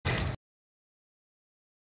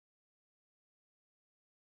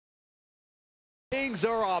Things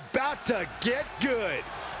are about to get good.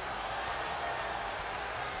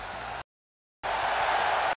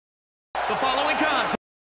 The following contest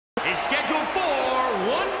is scheduled for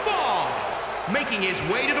one fall. Making his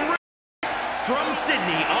way to the ring from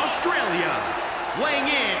Sydney, Australia, weighing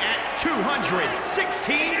in at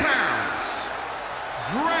 216 pounds,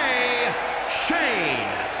 Grayson.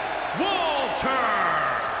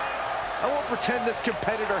 I won't pretend this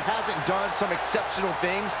competitor hasn't done some exceptional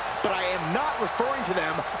things, but I am not referring to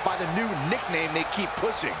them by the new nickname they keep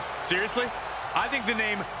pushing. Seriously? I think the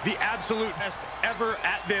name, the absolute best ever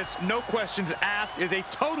at this, no questions asked, is a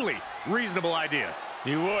totally reasonable idea.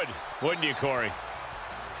 You would, wouldn't you, Corey?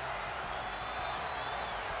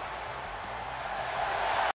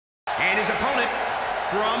 And his opponent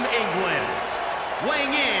from England,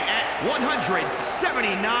 weighing in at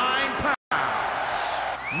 179 pounds,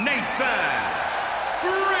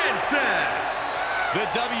 Frazer. The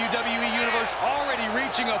WWE Universe already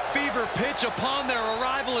reaching a fever pitch upon their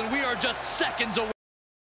arrival, and we are just seconds away from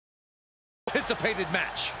the anticipated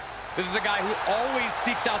match. This is a guy who always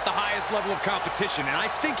seeks out the highest level of competition, and I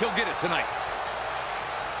think he'll get it tonight.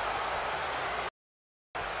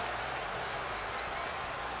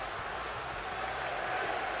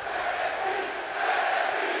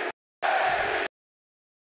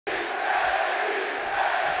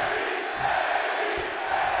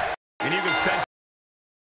 And you can sense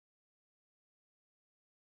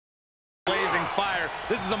blazing fire.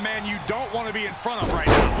 This is a man you don't want to be in front of right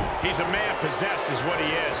now. he's a man possessed is what he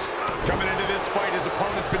is. Coming into this fight, his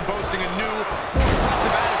opponent's been boasting a new, more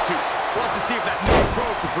aggressive attitude. We'll have to see if that new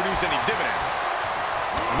approach will produce any dividend.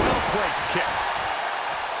 Well-placed kick.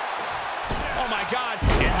 Oh, my God.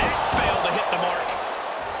 And that failed to hit the mark.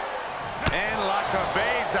 And La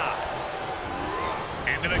Cabeza.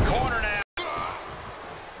 Into the corner now.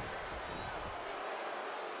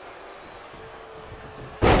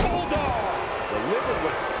 Delivered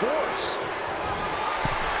with force.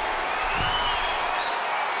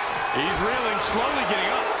 He's reeling, slowly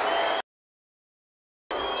getting up.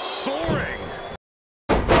 Soaring.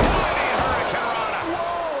 Diving Hurricanrana.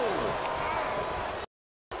 Whoa!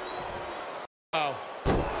 Oh.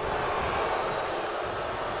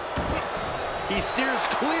 He steers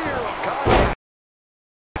clear of contact.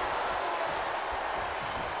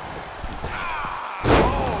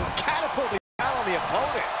 Oh, catapulting down on the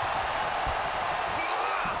opponent.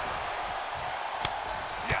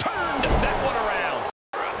 Turned that one around.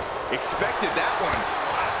 Expected that one.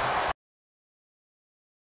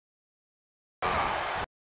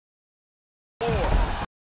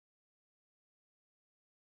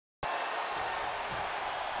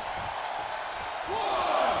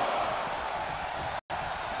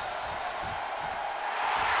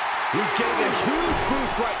 He's getting a huge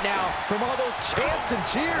boost right now from all those chants and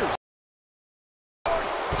cheers.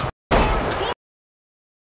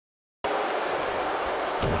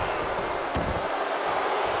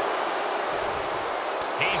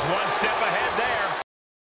 He's one step ahead there.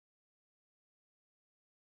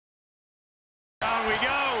 Down we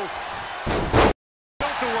go.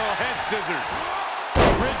 Tilt-a-whirl head scissors.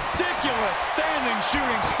 Ridiculous standing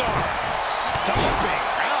shooting star. Stomping.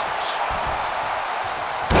 Ouch.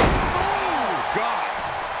 Oh, God.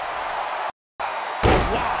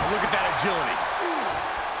 Wow, look at that agility.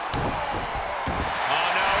 Oh,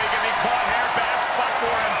 no, he can be caught here. Bad spot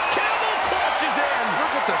for him. Camel clutches in.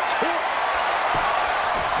 Look at the tilt.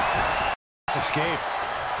 Escape.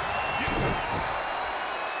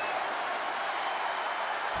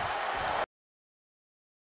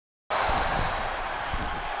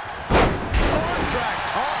 On-track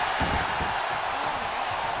toss.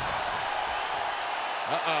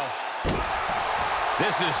 Uh-oh.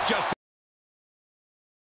 This is just...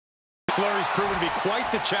 Flurry's proven to be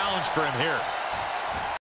quite the challenge for him here.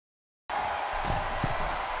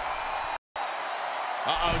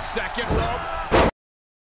 Uh-oh, second rope.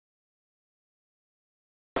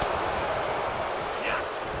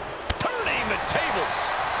 Turning the tables.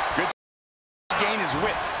 Good gain his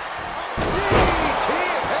wits. DDT.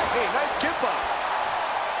 Hey, nice kip up.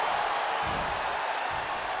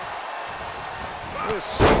 This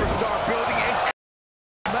superstar building and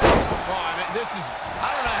Oh, I mean, this is... I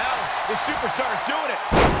don't know how the superstar's doing it.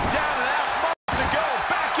 Down and out moments ago.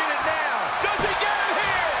 Back in it now. Does he get it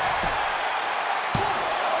here?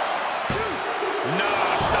 1, 2. No,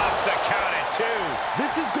 stops the count at 2.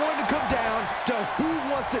 this is going to come down to who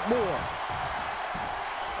wants it more.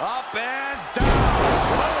 Up and down.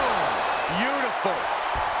 Boom. Beautiful.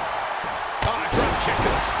 Oh, drop kick to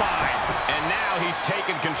the spine. And now he's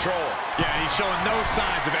taking control. Yeah, he's showing no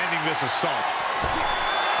signs of ending this assault.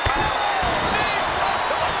 Knees right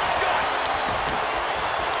to the gut.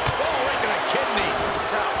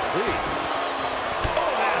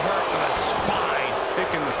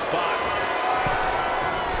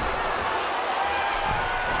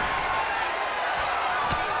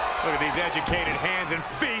 these educated hands and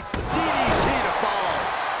feet. DDT to fall.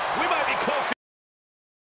 We might be close to...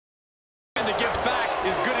 And to get back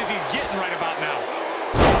as good as he's getting right about now.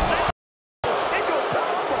 Into a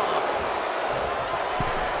powerbomb.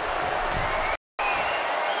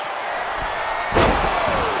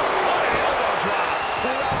 What an elbow drop.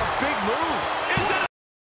 Pulled out a big move. Is it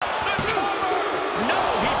the cover? No,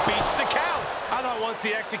 he beats the count. I thought once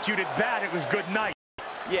he executed that, it was good night.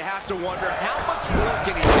 You have to wonder, how much more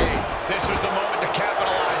can he take? This was the moment to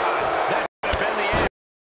capitalize on. That could have been the end.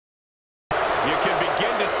 You can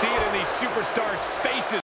begin to see it in these superstars'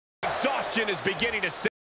 faces. Exhaustion is beginning to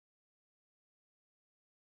set.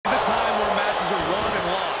 The time where matches are won and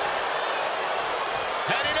lost.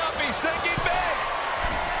 Heading up, he's thinking big.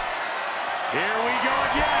 Here we go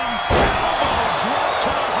again. Elbow drop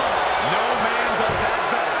to the heart. No man does that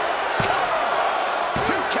better.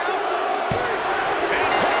 Cover. 2 count. And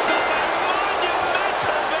picks up a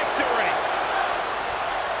monumental victory.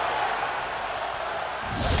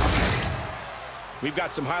 We've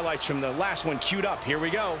got some highlights from the last one queued up. Here we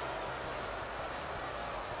go.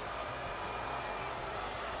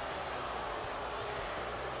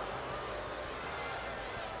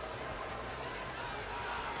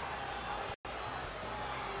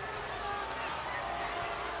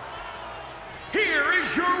 Here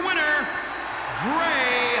is your winner,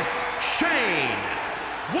 Grayson.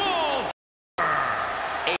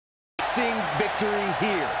 Seeing victory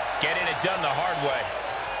here. Getting it done the hard way.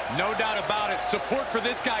 No doubt about it. Support for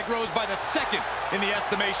this guy grows by the second in the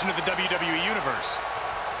estimation of the WWE Universe.